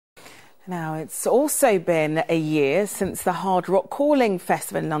Now, it's also been a year since the Hard Rock Calling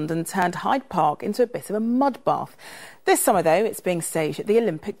Festival in London turned Hyde Park into a bit of a mud bath. This summer, though, it's being staged at the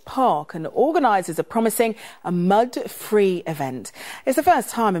Olympic Park, and organisers are promising a mud-free event. It's the first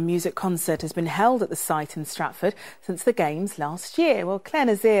time a music concert has been held at the site in Stratford since the Games last year. Well, Claire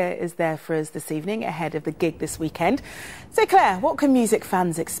Nazir is there for us this evening ahead of the gig this weekend. So, Claire, what can music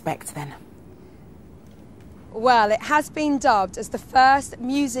fans expect then? Well, it has been dubbed as the first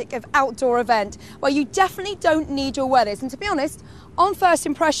music of outdoor event where you definitely don't need your wellies. And to be honest, on first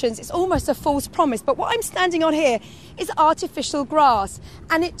impressions, it's almost a false promise. But what I'm standing on here is artificial grass.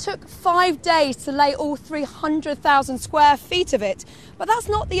 And it took 5 days to lay all 300,000 square feet of it. But that's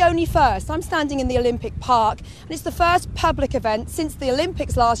not the only first. I'm standing in the Olympic Park, and it's the first public event since the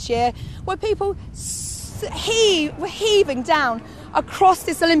Olympics last year where people were heaving down across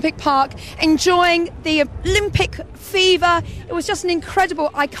this Olympic Park, enjoying the Olympic fever. It was just an incredible,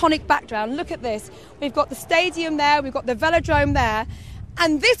 iconic background. Look at this. We've got the stadium there, we've got the velodrome there,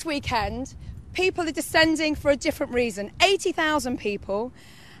 and this weekend, people are descending for a different reason. 80,000 people,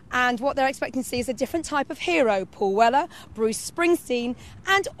 and what they're expecting to see is a different type of hero. Paul Weller, Bruce Springsteen,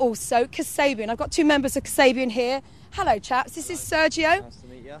 and also Kasabian. I've got two members of Kasabian here. Hello, chaps. This is Sergio, nice to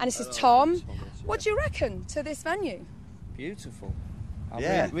meet you. And this is Tom. What do you reckon to this venue? Beautiful.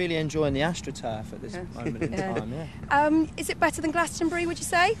 I'm really enjoying the AstroTurf at this moment in time, yeah. Is it better than Glastonbury, would you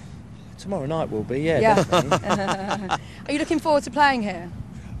say? Tomorrow night will be, definitely. Are you looking forward to playing here?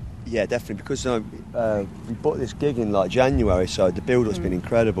 Yeah, definitely, because we bought this gig in like January, so the build-up's been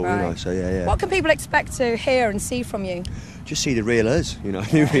incredible, right. you know, so yeah. What can people expect to hear and see from you? Just see the real us, you know,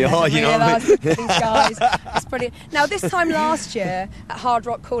 who we are, you know what I mean? These guys, it's brilliant. Now, this time last year at Hard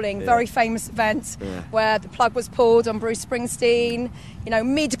Rock Calling, very famous event where the plug was pulled on Bruce Springsteen, you know,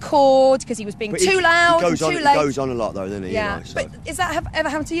 mid-chord because he was being too loud and too late. He goes on a lot though, doesn't he? Yeah, you know, so. But is that ever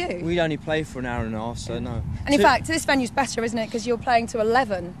happened to you? We only play for an hour and a half, so no. And in fact, this venue's better, isn't it? Because you're playing to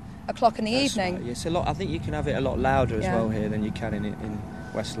 11 o'clock in the evening. Right. Yes, I think you can have it a lot louder as well here than you can in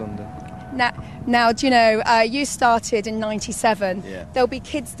West London. Now, do you know, you started in '97. Yeah. There'll be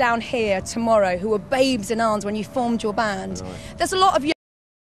kids down here tomorrow who were babes in arms when you formed your band. There's a lot of